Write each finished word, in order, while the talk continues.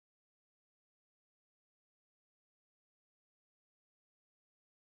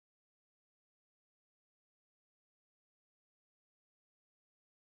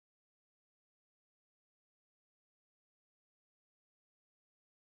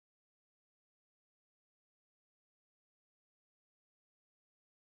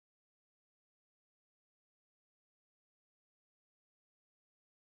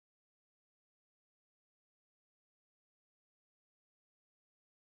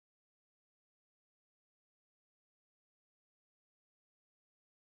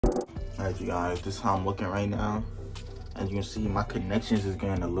Alright, you guys, this is how I'm looking right now. As you can see, my connections is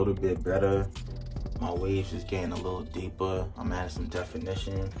getting a little bit better. My waves is getting a little deeper. I'm adding some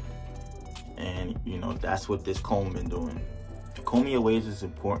definition. And you know, that's what this comb been doing. Combing your waves is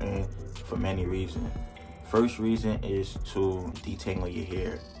important for many reasons. First reason is to detangle your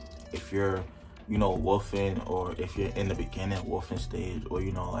hair. If you're, you know, woofing, or if you're in the beginning woofing stage, or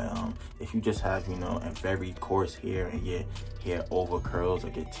you know, like if you just have, you know, a very coarse hair and your hair over curls or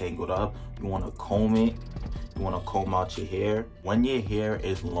get tangled up, you want to comb it. You want to comb out your hair. When your hair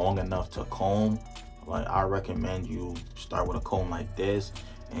is long enough to comb, like I recommend you start with a comb like this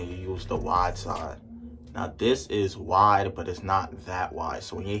and you use the wide side. Now this is wide, but it's not that wide.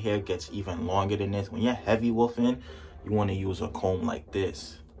 So when your hair gets even longer than this, when you're heavy woofing, you want to use a comb like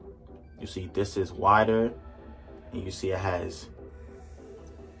this. You see, this is wider, and you see it has,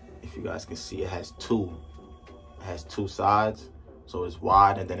 if you guys can see, it has two sides. So it's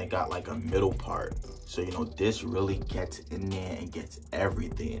wide, and then it got like a middle part. So, you know, this really gets in there and gets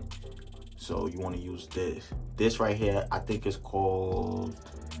everything. So you want to use this. This right here, I think it's called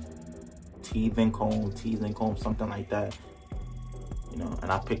teasing comb, something like that. You know,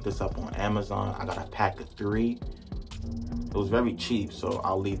 and I picked this up on Amazon. I got a pack of 3. It was very cheap, so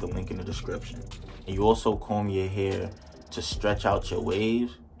I'll leave the link in the description. And you also comb your hair to stretch out your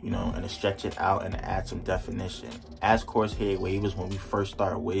waves, you know, and to stretch it out and add some definition. As coarse hair wavers, when we first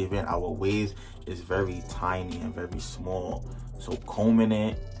start waving, our waves is very tiny and very small. So combing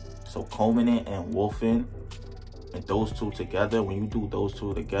it and woofing, and those two together, when you do those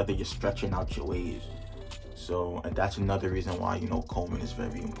two together, you're stretching out your waves. So, and that's another reason why, you know, combing is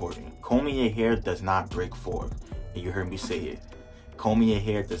very important. Combing your hair does not break forks. And you heard me say it. Combing your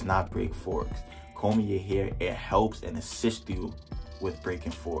hair does not break forks. Combing your hair, it helps and assists you with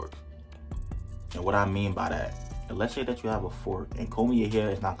breaking forks. And what I mean by that, and let's say that you have a fork, and combing your hair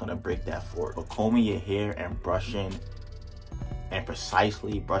is not gonna break that fork. But combing your hair and brushing, and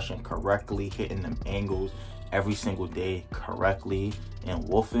precisely brushing correctly, hitting them angles every single day correctly, and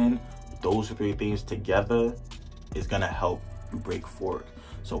woofing, those 3 things together is gonna help you break forks.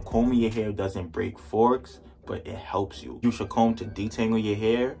 So combing your hair doesn't break forks, but it helps you. You should comb to detangle your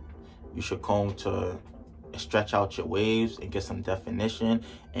hair. You should comb to stretch out your waves and get some definition,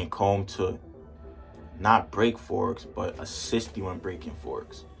 and comb to not break forks, but assist you in breaking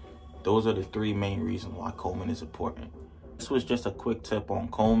forks. Those are the 3 main reasons why combing is important. This was just a quick tip on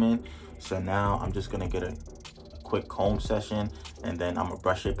combing. So now I'm just gonna get a quick comb session, and then I'm gonna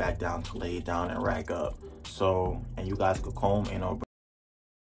brush it back down to lay it down and rag up. So, and you guys could comb, you know,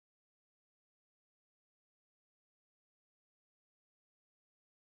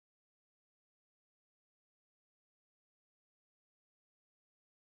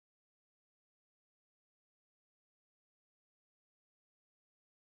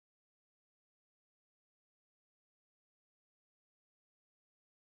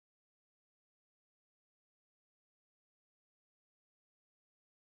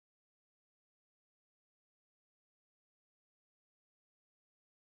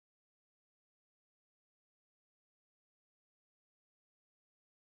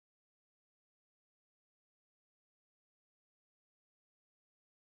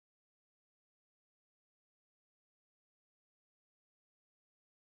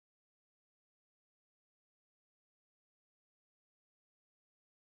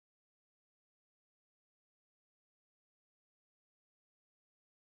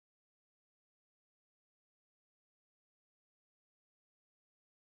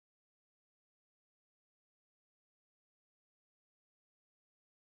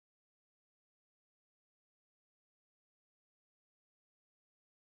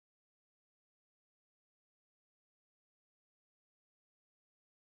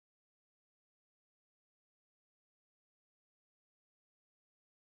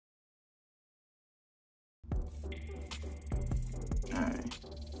 alright.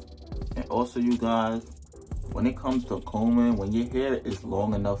 And also, you guys, when it comes to combing, when your hair is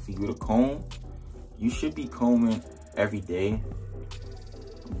long enough for you to comb, you should be combing every day.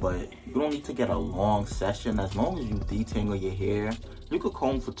 But you don't need to get a long session. As long as you detangle your hair, you could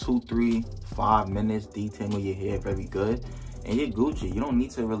comb for 2, 3, 5 minutes, detangle your hair very good, and you're Gucci. You don't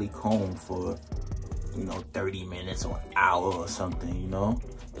need to really comb for, you know, 30 minutes or an hour or something, you know?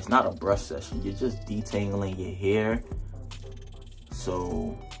 It's not a brush session. You're just detangling your hair.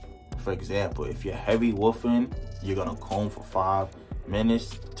 So, for example, if you're heavy woofing, you're gonna comb for 5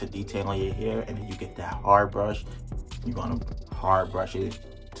 minutes to detangle your hair, and then you get that hard brush. You're gonna hard brush it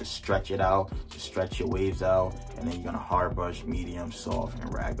to stretch it out, to stretch your waves out, and then you're gonna hard brush, medium, soft,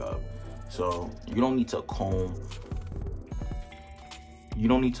 and rag up. So you don't need to comb you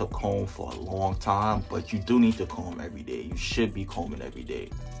don't need to comb for a long time, but you do need to comb every day. You should be combing every day.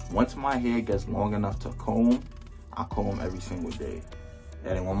 Once my hair gets long enough to comb, I comb every single day.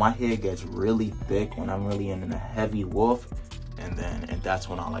 And then when my hair gets really thick, when I'm really in a heavy woof, and that's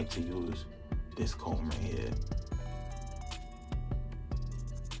when I like to use this comb right here.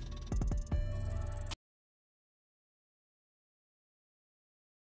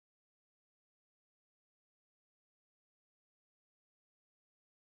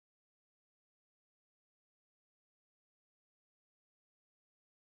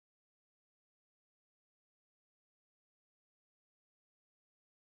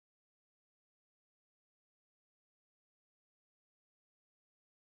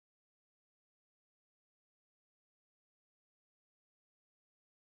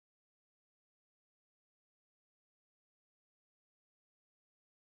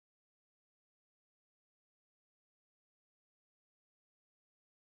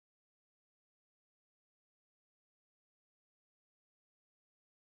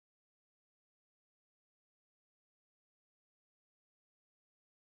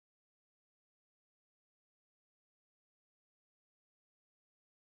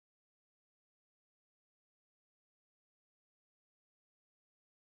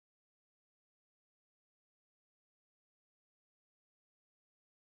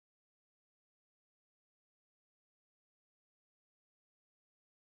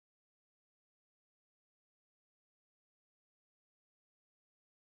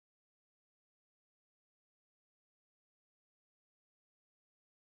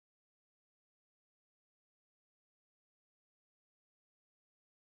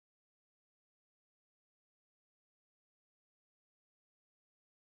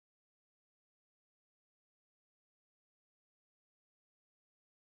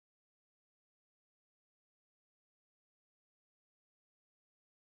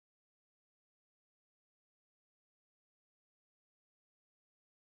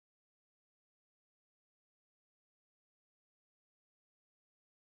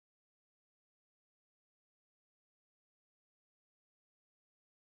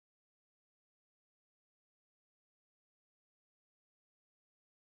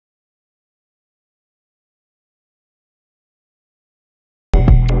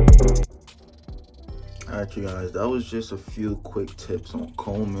 Alright, you guys, that was just a few quick tips on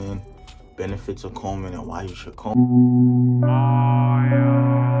combing, benefits of combing, and why you should comb.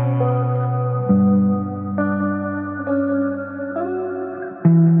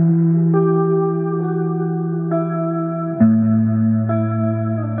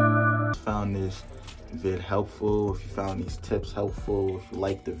 Found this vid helpful. If you found these tips helpful, if you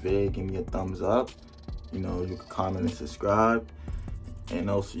like the vid, give me a thumbs up. You know, you can comment and subscribe. And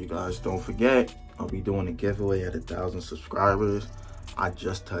also, you guys, don't forget, I'll be doing a giveaway at 1,000 subscribers. I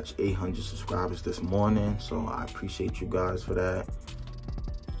just touched 800 subscribers this morning, so I appreciate you guys for that.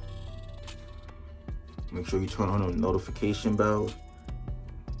 Make sure you turn on the notification bell,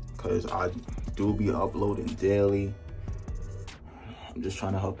 because I do be uploading daily. I'm just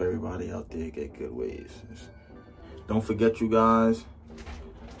trying to help everybody out there get good waves. Don't forget, you guys,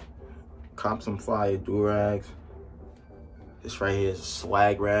 cop some fire DURAGS. This right here is a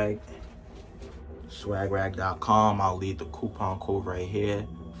swag rag. Swagrag.com. I'll leave the coupon code right here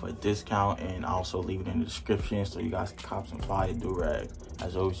for a discount, and I'll also leave it in the description so you guys can cop some fire DURAGS.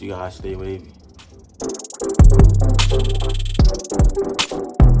 As always, you guys stay wavy.